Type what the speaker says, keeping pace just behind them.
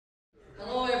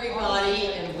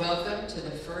welcome to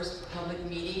the first public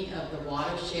meeting of the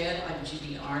Watershed. I'm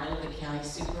Judy Arnold, the County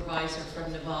Supervisor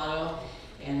from Novato,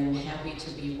 and I'm happy to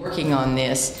be working on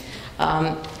this.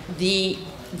 The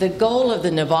goal of the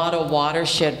Novato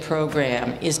Watershed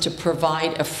program is to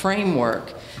provide a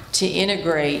framework to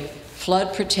integrate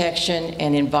flood protection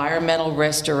and environmental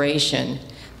restoration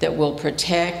that will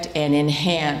protect and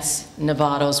enhance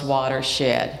Novato's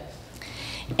watershed.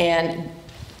 And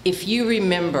if you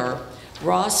remember,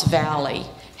 Ross Valley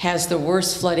has the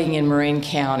worst flooding in Marin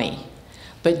County.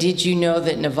 But did you know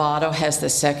that Novato has the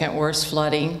second worst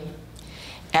flooding?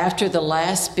 After the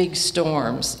last big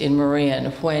storms in Marin,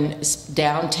 when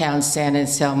downtown San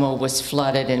Anselmo was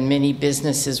flooded and many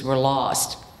businesses were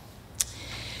lost,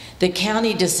 the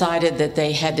county decided that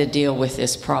they had to deal with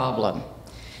this problem.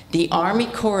 The Army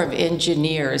Corps of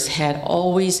Engineers had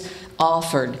always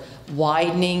offered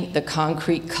widening the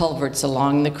concrete culverts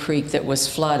along the creek that was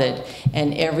flooded,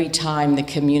 and every time the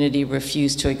community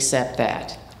refused to accept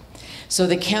that. So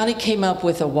the county came up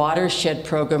with a watershed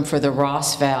program for the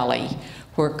Ross Valley,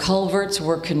 where culverts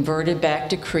were converted back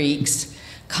to creeks,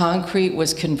 concrete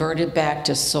was converted back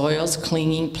to soils,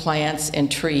 clinging plants and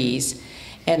trees,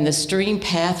 and the stream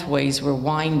pathways were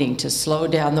winding to slow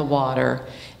down the water,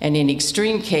 and in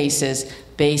extreme cases,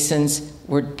 basins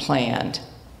were planned.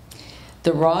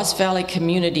 The Ross Valley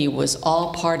community was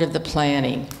all part of the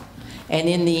planning, and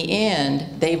in the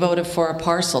end, they voted for a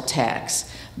parcel tax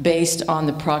based on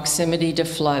the proximity to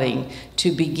flooding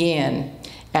to begin,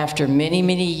 after many,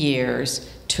 many years,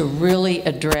 to really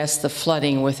address the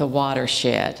flooding with a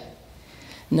watershed.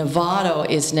 Novato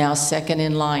is now second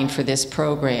in line for this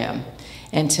program,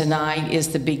 and tonight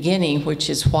is the beginning, which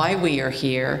is why we are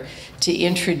here, to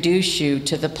introduce you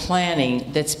to the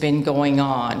planning that's been going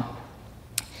on.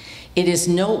 It is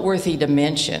noteworthy to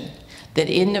mention that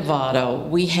in Novato,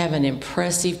 we have an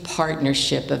impressive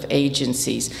partnership of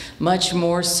agencies, much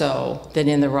more so than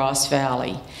in the Ross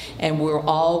Valley. And we're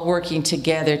all working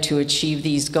together to achieve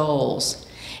these goals.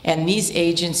 And these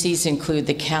agencies include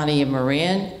the County of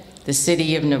Marin, the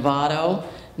City of Novato,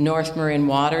 North Marin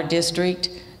Water District,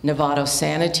 Novato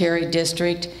Sanitary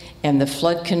District, and the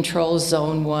Flood Control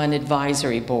Zone 1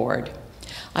 Advisory Board.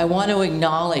 I want to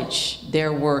acknowledge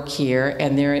their work here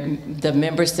and the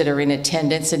members that are in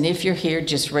attendance, and if you're here,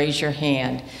 just raise your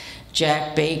hand.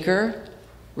 Jack Baker,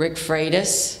 Rick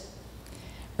Freitas,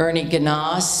 Ernie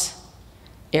Ganas,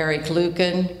 Eric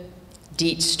Lucan,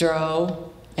 Deet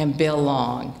Stroh, and Bill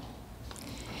Long.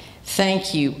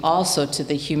 Thank you also to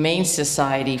the Humane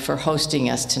Society for hosting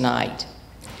us tonight.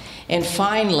 And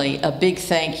finally, a big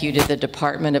thank you to the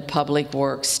Department of Public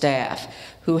Works staff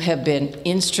who have been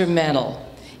instrumental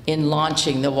in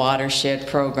launching the Watershed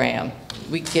program.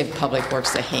 We give Public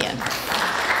Works a hand.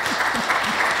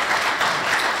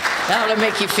 That'll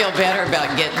make you feel better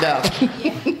about getting up.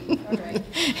 All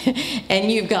right.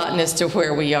 And you've gotten us to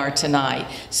where we are tonight.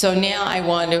 So now I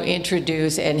want to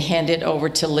introduce and hand it over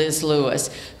to Liz Lewis,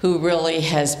 who really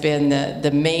has been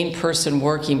the main person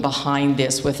working behind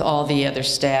this with all the other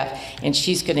staff, and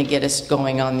she's going to get us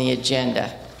going on the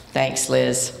agenda. Thanks,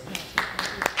 Liz.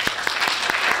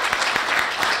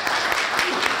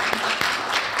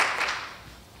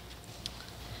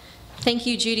 Thank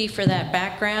you, Judy, for that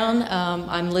background.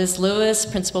 I'm Liz Lewis,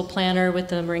 Principal Planner with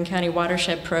the Marin County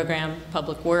Watershed Program,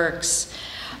 Public Works.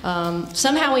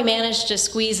 Somehow we managed to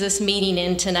squeeze this meeting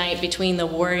in tonight between the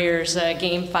Warriors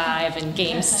Game 5 and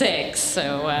Game 6,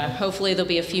 so hopefully there'll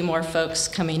be a few more folks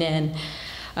coming in.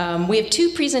 We have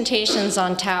two presentations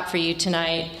on tap for you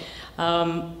tonight.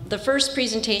 The first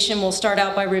presentation will start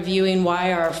out by reviewing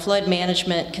why our flood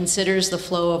management considers the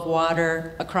flow of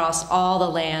water across all the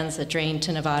lands that drain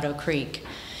to Novato Creek.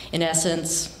 In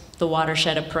essence, the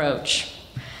watershed approach.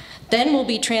 Then we'll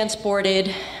be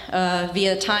transported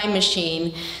via time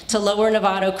machine to Lower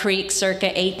Novato Creek circa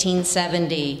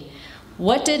 1870.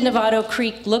 What did Novato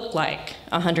Creek look like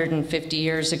 150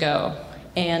 years ago?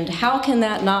 And how can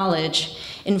that knowledge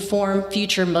inform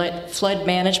future flood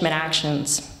management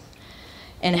actions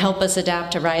and help us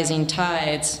adapt to rising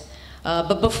tides?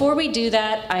 But before we do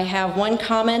that, I have one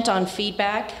comment on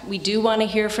feedback. We do want to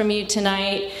hear from you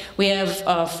tonight. We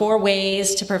have 4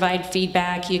 ways to provide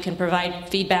feedback. You can provide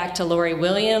feedback to Lori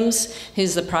Williams,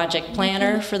 who's the project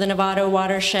planner for the Novato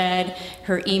Watershed.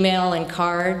 Her email and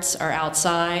cards are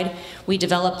outside. We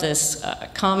developed this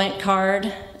comment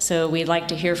card, so we'd like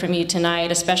to hear from you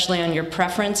tonight, especially on your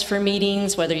preference for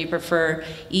meetings, whether you prefer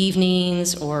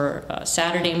evenings or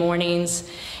Saturday mornings.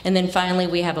 And then finally,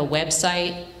 we have a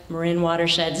website,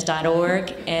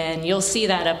 marinwatersheds.org, and you'll see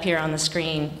that up here on the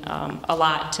screen a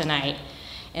lot tonight.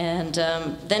 And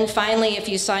then finally, if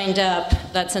you signed up,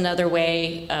 that's another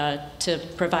way to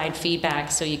provide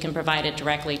feedback, so you can provide it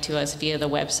directly to us via the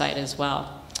website as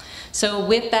well. So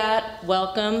with that,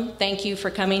 welcome. Thank you for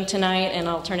coming tonight, and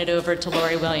I'll turn it over to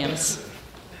Lori Williams.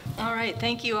 All right,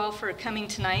 thank you all for coming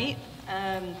tonight.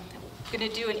 I'm going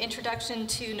to do an introduction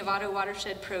to Novato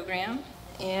Watershed program,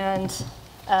 and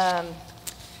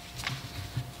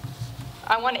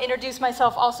I want to introduce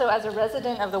myself also as a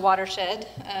resident of the watershed.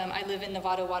 I live in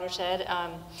Novato Watershed,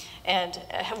 and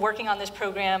working on this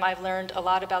program, I've learned a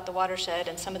lot about the watershed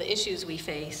and some of the issues we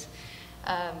face.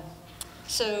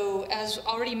 So as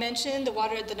already mentioned, the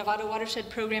Novato Watershed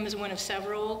program is one of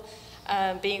several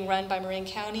being run by Marin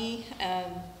County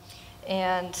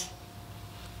and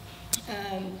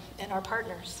our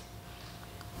partners.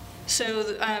 So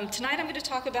tonight I'm going to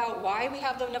talk about why we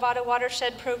have the Novato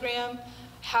Watershed program,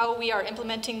 how we are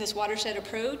implementing this watershed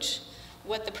approach,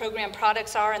 what the program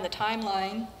products are and the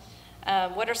timeline,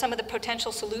 what are some of the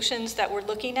potential solutions that we're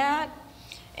looking at,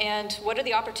 and what are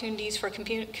the opportunities for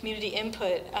community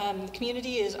input. The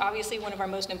community is obviously one of our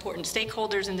most important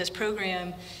stakeholders in this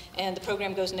program, and the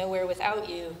program goes nowhere without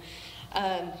you.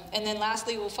 And then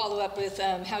lastly, we'll follow up with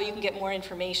how you can get more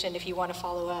information if you want to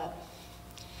follow up.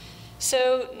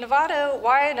 So Novato,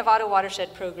 why a Novato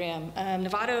Watershed program?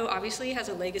 Novato obviously has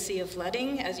a legacy of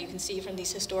flooding, as you can see from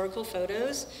these historical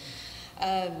photos.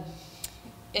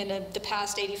 In the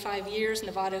past 85 years,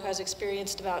 Novato has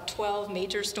experienced about 12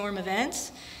 major storm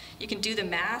events. You can do the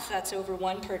math, that's over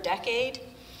 1 per decade.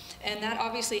 And that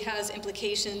obviously has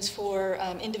implications for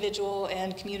individual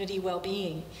and community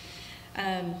well-being.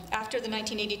 After the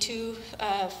 1982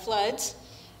 floods,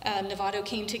 Novato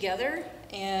came together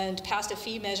and passed a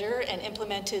fee measure and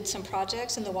implemented some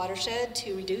projects in the watershed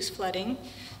to reduce flooding.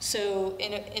 So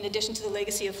in addition to the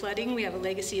legacy of flooding, we have a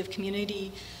legacy of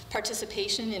community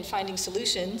participation in finding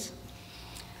solutions.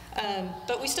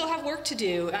 But we still have work to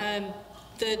do.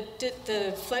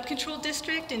 The flood control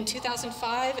district in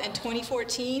 2005 and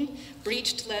 2014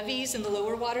 breached levees in the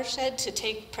lower watershed to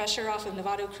take pressure off of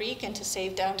Novato Creek and to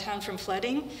save downtown from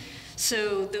flooding.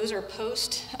 So those are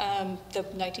post the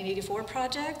 1984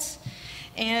 projects.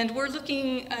 And we're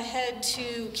looking ahead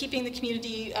to keeping the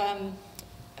community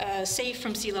safe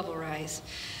from sea level rise.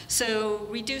 So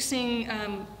reducing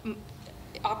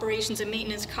operations and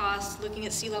maintenance costs, looking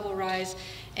at sea level rise,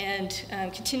 and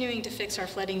continuing to fix our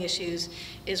flooding issues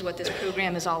is what this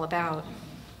program is all about.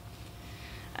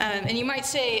 And you might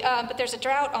say, but there's a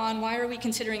drought on, why are we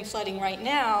considering flooding right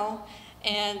now?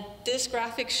 And this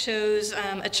graphic shows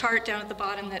a chart down at the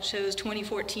bottom that shows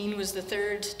 2014 was the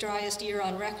 3rd driest year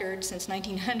on record since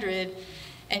 1900,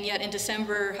 and yet in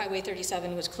December, Highway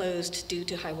 37 was closed due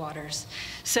to high waters.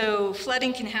 So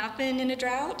flooding can happen in a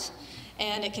drought,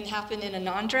 and it can happen in a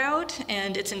non-drought,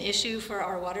 and it's an issue for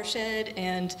our watershed,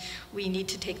 and we need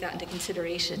to take that into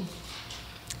consideration.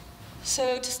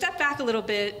 So to step back a little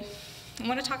bit, I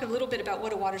want to talk a little bit about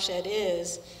what a watershed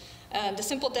is. The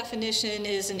simple definition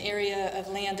is an area of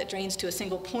land that drains to a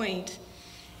single point.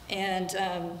 And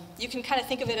you can kind of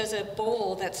think of it as a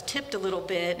bowl that's tipped a little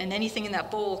bit, and anything in that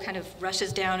bowl kind of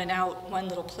rushes down and out one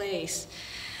little place.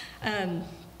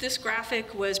 This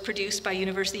graphic was produced by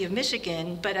University of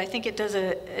Michigan, but I think it does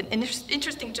an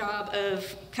interesting job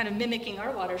of kind of mimicking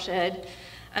our watershed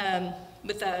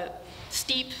with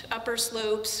steep upper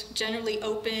slopes, generally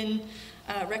open,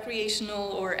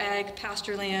 recreational or ag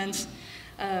pasture lands.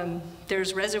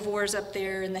 There's reservoirs up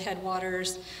there in the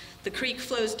headwaters. The creek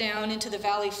flows down into the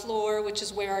valley floor, which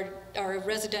is where our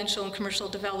residential and commercial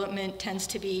development tends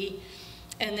to be,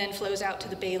 and then flows out to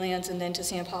the baylands and then to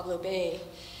San Pablo Bay.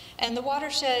 And the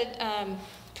watershed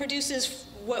produces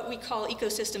what we call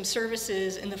ecosystem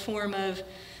services in the form of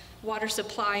water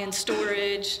supply and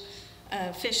storage,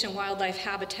 fish and wildlife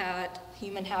habitat,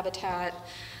 human habitat,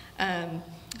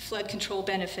 flood control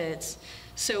benefits.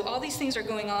 So all these things are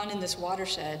going on in this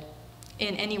watershed,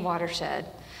 in any watershed.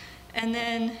 And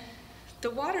then the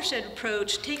watershed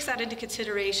approach takes that into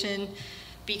consideration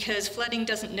because flooding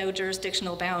doesn't know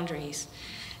jurisdictional boundaries.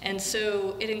 And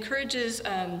so it encourages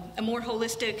a more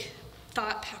holistic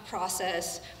thought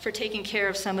process for taking care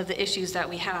of some of the issues that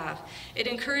we have. It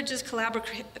encourages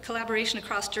collaboration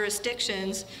across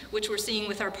jurisdictions, which we're seeing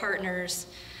with our partners.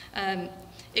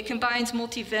 It combines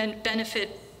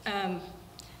multi-benefit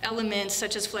elements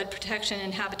such as flood protection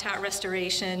and habitat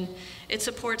restoration. It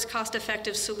supports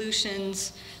cost-effective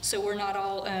solutions, so we're not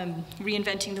all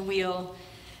reinventing the wheel.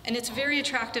 And it's very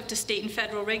attractive to state and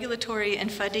federal regulatory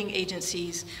and funding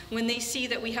agencies when they see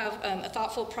that we have a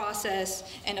thoughtful process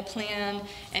and a plan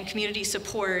and community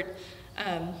support.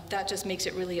 That just makes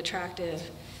it really attractive.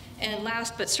 And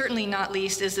last but certainly not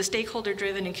least is the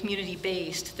stakeholder-driven and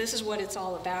community-based. This is what it's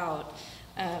all about.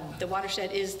 The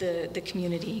watershed is the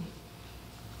community.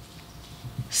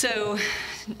 So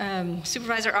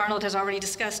Supervisor Arnold has already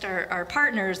discussed our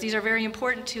partners. These are very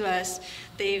important to us.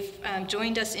 They've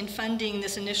joined us in funding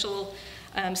this initial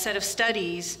set of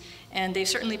studies, and they've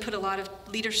certainly put a lot of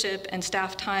leadership and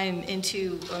staff time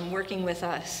into working with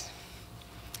us.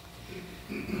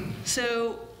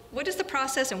 So what is the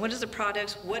process and what is the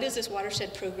product? What is this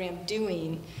watershed program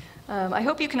doing? I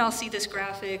hope you can all see this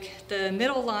graphic. The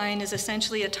middle line is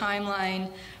essentially a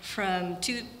timeline from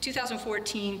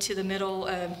 2014 to the middle,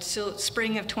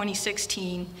 spring of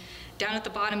 2016. Down at the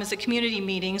bottom is the community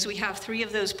meetings. We have 3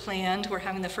 of those planned. We're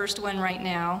having the first one right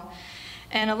now.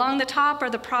 And along the top are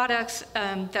the products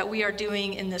that we are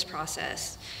doing in this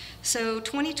process. So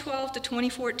 2012 to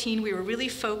 2014, we were really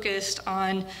focused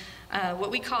on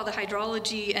what we call the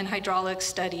hydrology and hydraulic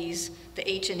studies, the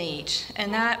H&H.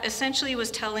 And that essentially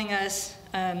was telling us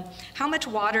how much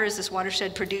water is this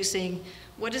watershed producing,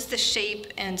 what is the shape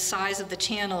and size of the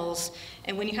channels,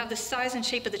 and when you have the size and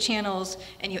shape of the channels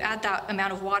and you add that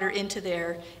amount of water into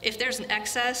there, if there's an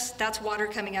excess, that's water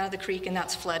coming out of the creek and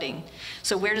that's flooding.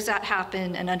 So where does that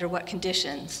happen and under what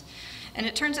conditions? And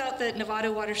it turns out that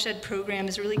Novato Watershed program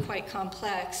is really quite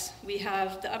complex. We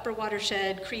have the upper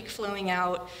watershed, creek flowing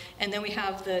out, and then we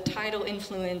have the tidal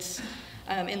influence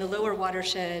in the lower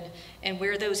watershed, and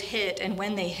where those hit and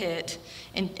when they hit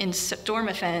in storm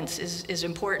events is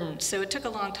important. So it took a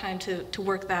long time to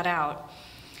work that out.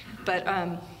 But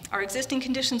our existing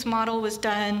conditions model was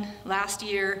done last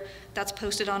year. That's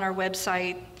posted on our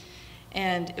website.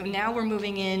 And now we're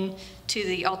moving in to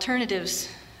the alternatives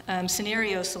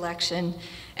scenario selection,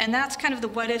 and that's kind of the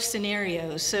what-if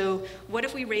scenario. So what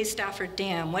if we raise Stafford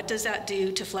Dam? What does that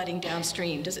do to flooding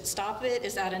downstream? Does it stop it?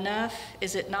 Is that enough?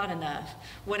 Is it not enough?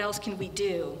 What else can we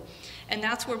do? And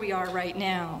that's where we are right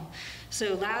now.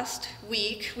 So last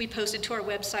week, we posted to our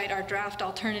website our draft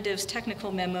alternatives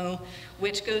technical memo,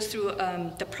 which goes through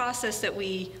the process that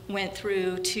we went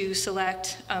through to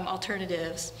select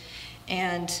alternatives,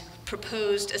 and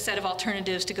proposed a set of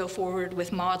alternatives to go forward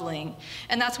with modeling.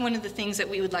 And that's one of the things that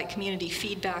we would like community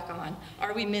feedback on.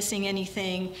 Are we missing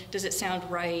anything? Does it sound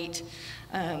right?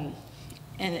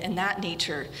 And that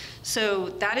nature. So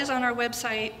that is on our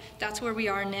website. That's where we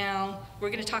are now. We're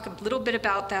going to talk a little bit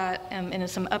about that in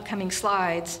some upcoming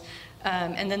slides.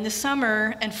 And then this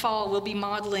summer and fall, we'll be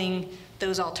modeling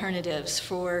those alternatives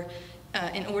for,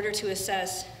 in order to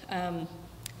assess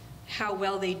how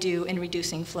well they do in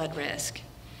reducing flood risk.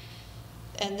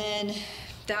 And then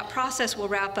that process will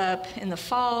wrap up in the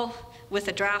fall with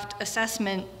a draft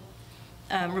assessment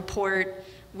report,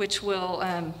 which will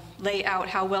lay out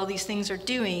how well these things are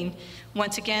doing.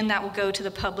 Once again, that will go to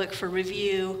the public for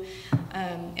review,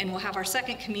 and we'll have our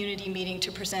second community meeting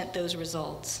to present those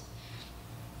results.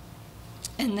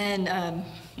 And then,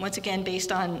 once again,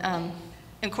 based on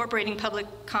incorporating public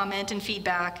comment and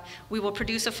feedback, we will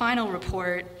produce a final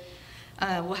report.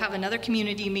 We'll have another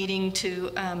community meeting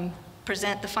to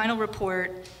present the final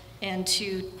report and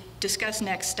to discuss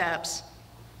next steps.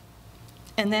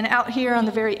 And then out here on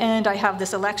the very end, I have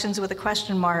this elections with a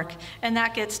question mark, and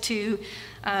that gets to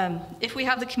if we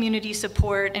have the community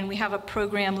support and we have a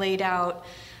program laid out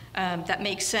that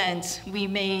makes sense, we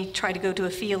may try to go to a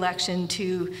fee election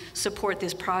to support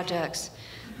these projects.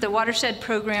 The Watershed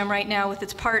program right now with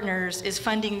its partners is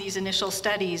funding these initial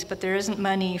studies, but there isn't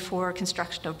money for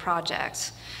construction of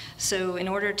projects. So in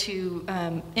order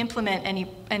to implement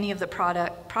any of the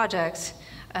projects,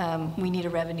 we need a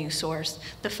revenue source.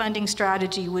 The funding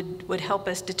strategy would help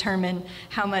us determine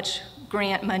how much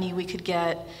grant money we could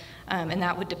get, and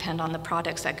that would depend on the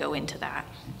products that go into that.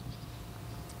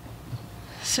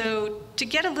 So to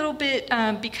get a little bit,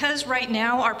 because right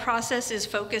now our process is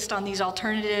focused on these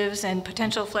alternatives and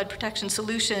potential flood protection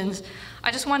solutions, I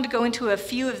just wanted to go into a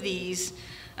few of these.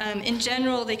 In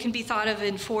general, they can be thought of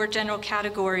in 4 general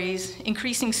categories: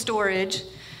 increasing storage,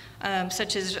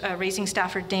 such as raising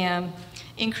Stafford Dam;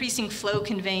 increasing flow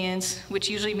conveyance, which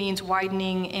usually means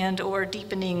widening and or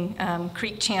deepening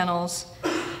creek channels;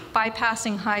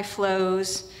 bypassing high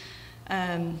flows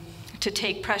to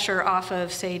take pressure off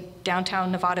of, say,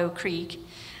 downtown Novato Creek;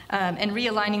 and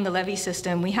realigning the levee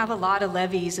system. We have a lot of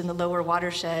levees in the lower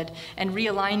watershed, and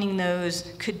realigning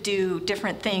those could do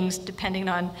different things depending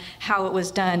on how it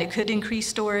was done. It could increase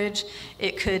storage,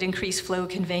 it could increase flow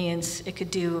conveyance, it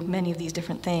could do many of these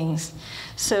different things.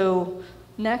 So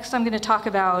next I'm going to talk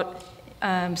about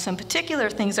some particular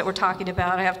things that we're talking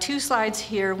about. I have 2 slides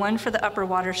here, one for the upper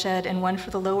watershed and one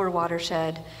for the lower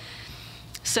watershed.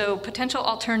 So potential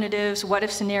alternatives, what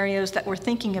if scenarios that we're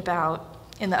thinking about.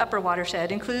 in the upper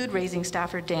watershed include raising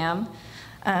Stafford Dam.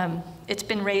 It's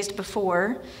been raised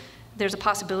before. There's a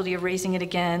possibility of raising it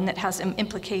again that has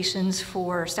implications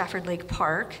for Stafford Lake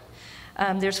Park.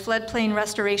 There's floodplain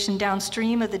restoration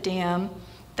downstream of the dam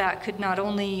that could not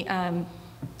only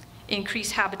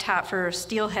increase habitat for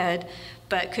steelhead,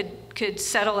 but could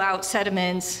settle out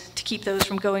sediments to keep those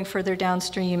from going further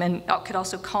downstream, and could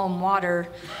also calm water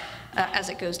as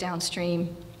it goes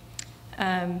downstream.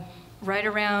 Right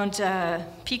around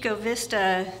Pico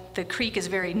Vista, the creek is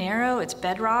very narrow. It's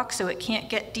bedrock, so it can't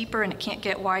get deeper and it can't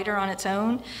get wider on its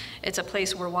own. It's a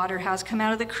place where water has come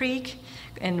out of the creek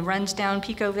and runs down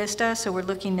Pico Vista, so we're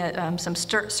looking at some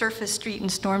surface street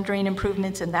and storm drain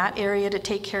improvements in that area to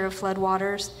take care of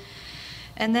floodwaters.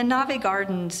 And then Nave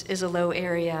Gardens is a low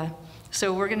area,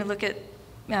 so we're going to look at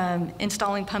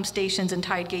installing pump stations and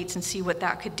tide gates and see what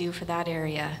that could do for that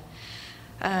area.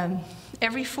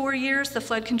 Every 4 years, the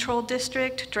Flood Control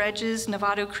District dredges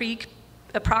Novato Creek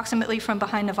approximately from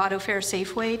behind Novato Fair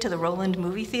Safeway to the Roland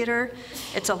Movie Theater.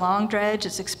 It's a long dredge,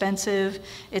 it's expensive,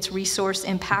 it's resource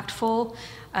impactful.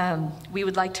 We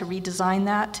would like to redesign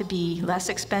that to be less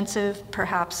expensive,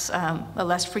 perhaps a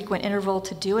less frequent interval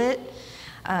to do it,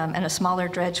 and a smaller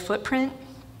dredge footprint.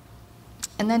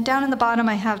 And then down in the bottom,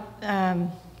 I have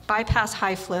bypass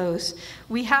high flows.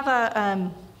 We have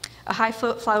a high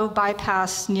flow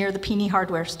bypass near the Peony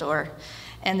hardware store.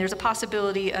 And there's a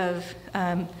possibility of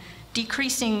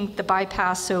decreasing the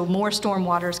bypass so more storm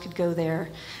waters could go there,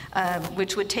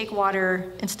 which would take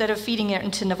water, instead of feeding it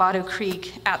into Novato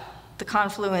Creek at the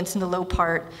confluence in the low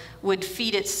part, would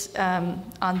feed it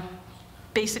on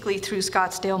basically through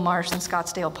Scottsdale Marsh and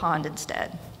Scottsdale Pond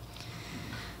instead.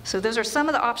 So those are some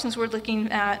of the options we're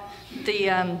looking at.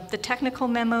 The technical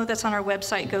memo that's on our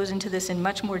website goes into this in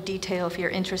much more detail. If you're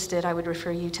interested, I would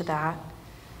refer you to that.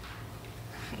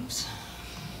 Oops.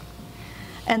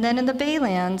 And then in the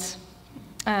Baylands,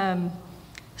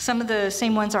 some of the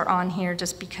same ones are on here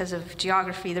just because of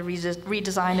geography, the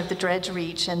redesign of the dredge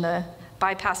reach and the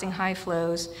bypassing high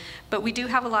flows. But we do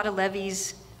have a lot of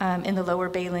levees in the lower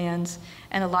Baylands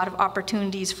and a lot of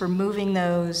opportunities for moving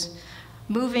those,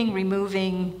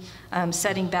 removing,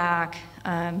 setting back,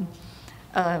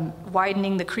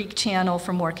 widening the creek channel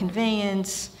for more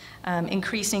conveyance,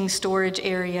 increasing storage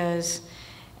areas.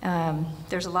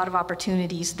 There's a lot of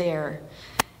opportunities there.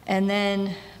 And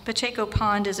then Pacheco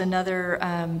Pond is another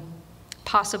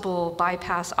possible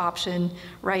bypass option.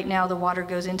 Right now the water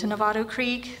goes into Novato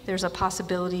Creek. There's a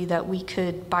possibility that we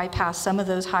could bypass some of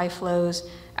those high flows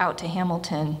out to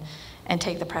Hamilton and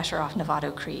take the pressure off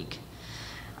Novato Creek.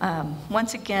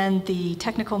 Once again, the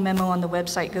technical memo on the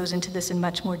website goes into this in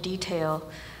much more detail,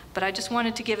 but I just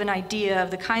wanted to give an idea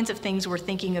of the kinds of things we're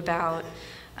thinking about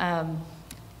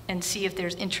and see if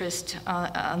there's interest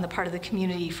on the part of the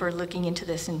community for looking into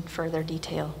this in further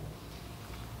detail.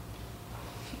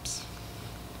 Oops.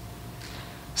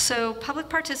 So public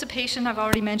participation, I've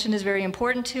already mentioned, is very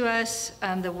important to us.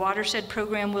 The Watershed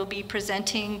program will be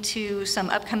presenting to some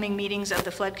upcoming meetings of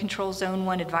the Flood Control Zone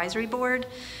 1 Advisory Board.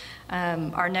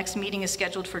 Our next meeting is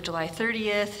scheduled for July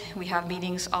 30th. We have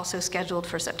meetings also scheduled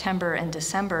for September and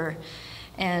December.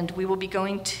 And we will be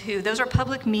going to, those are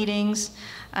public meetings.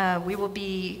 We will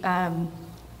be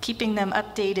keeping them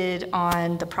updated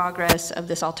on the progress of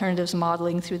this alternatives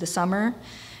modeling through the summer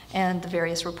and the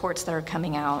various reports that are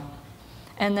coming out.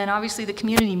 And then obviously the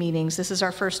community meetings. This is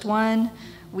our first one.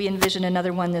 We envision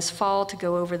another one this fall to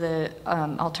go over the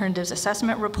alternatives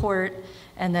assessment report,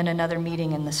 and then another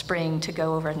meeting in the spring to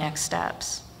go over next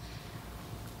steps.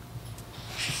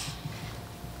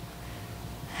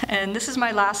 And this is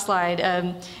my last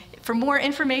slide. For more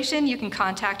information, you can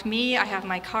contact me. I have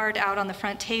my card out on the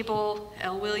front table,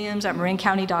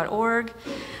 lwilliams@marincounty.org.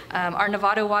 Our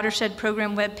Novato Watershed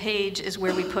program webpage is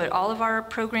where we put all of our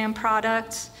program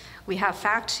products. We have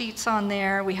fact sheets on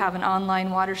there. We have an online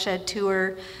watershed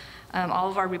tour. All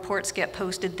of our reports get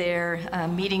posted there.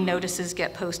 Meeting notices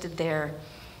get posted there.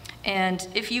 And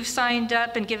if you've signed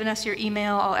up and given us your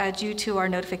email, I'll add you to our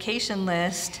notification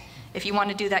list. If you want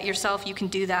to do that yourself, you can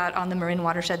do that on the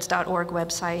marinwatersheds.org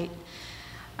website.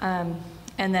 And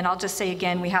then I'll just say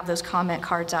again, we have those comment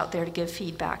cards out there to give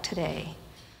feedback today.